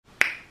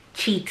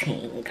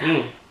cheating.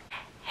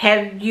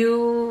 Have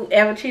you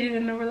ever cheated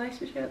in a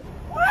relationship?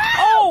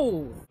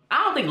 Oh!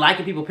 I don't think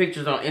liking people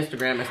pictures on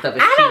Instagram and stuff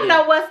is I don't cheating.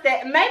 know what's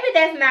that. Maybe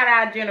that's not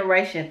our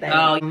generation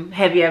thing.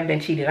 Have you ever been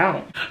cheated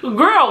on?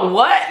 Girl,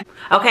 what?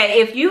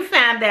 Okay, if you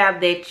found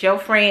out that your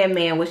friend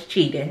man was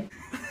cheating.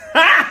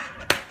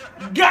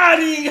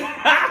 Got him!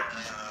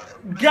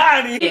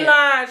 Got him! She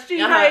lying. She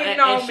hating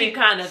on me.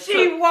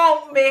 She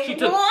want me.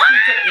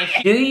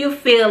 Do you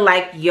feel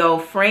like your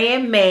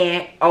friend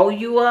man owe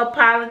you an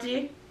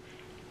apology?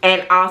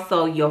 And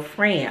also your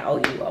friend owe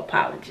you an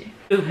apology?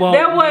 That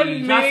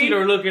wasn't me. I see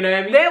her looking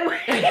at me. That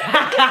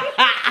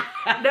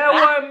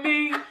wasn't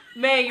me.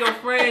 Man, your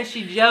friend,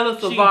 she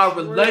jealous of our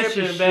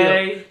relationship.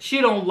 Babe.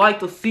 She don't like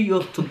to see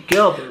us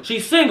together.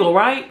 She's single,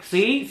 right?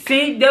 See,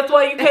 that's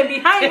why you can't be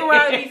hanging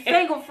around these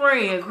single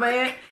friends, man.